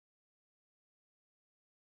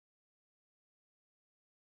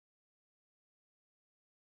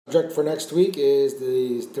Subject for next week is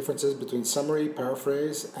the differences between summary,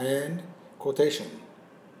 paraphrase, and quotation.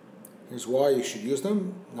 Here's why you should use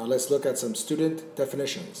them. Now let's look at some student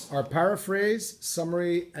definitions. Are paraphrase,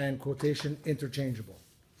 summary, and quotation interchangeable?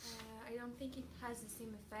 I don't think it has the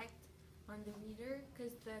same effect on the reader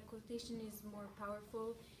because the quotation is more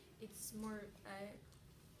powerful. It's more,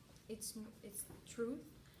 it's truth.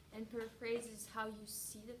 And paraphrase is how you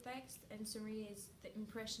see the text, and summary is the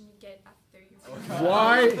impression you get after you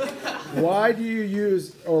read it. Why do you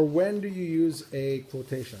use, or when do you use a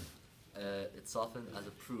quotation? It's often as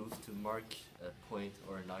a proof to mark a point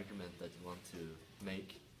or an argument that you want to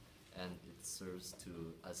make, and it serves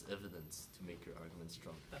as evidence to make your argument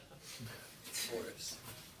strong.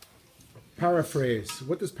 Paraphrase.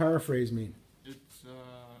 What does paraphrase mean? It's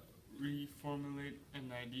reformulate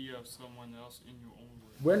an idea of someone else in your own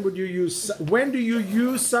words. When do you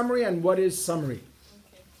use summary, and what is summary?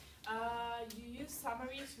 Okay. You use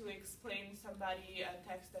summary to explain somebody a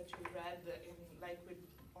text that you read in with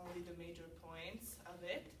only the major points of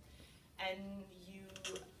it, and you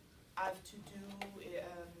have to do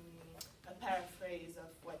a paraphrase of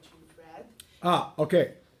what you've read.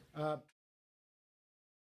 Okay.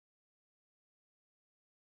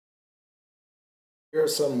 Here are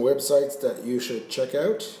some websites that you should check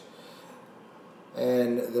out,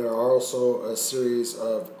 and there are also a series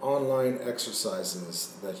of online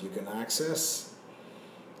exercises that you can access.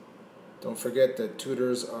 Don't forget that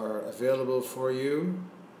tutors are available for you,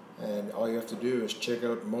 and all you have to do is check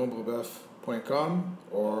out montbrebeuf.com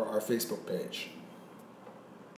or our Facebook page.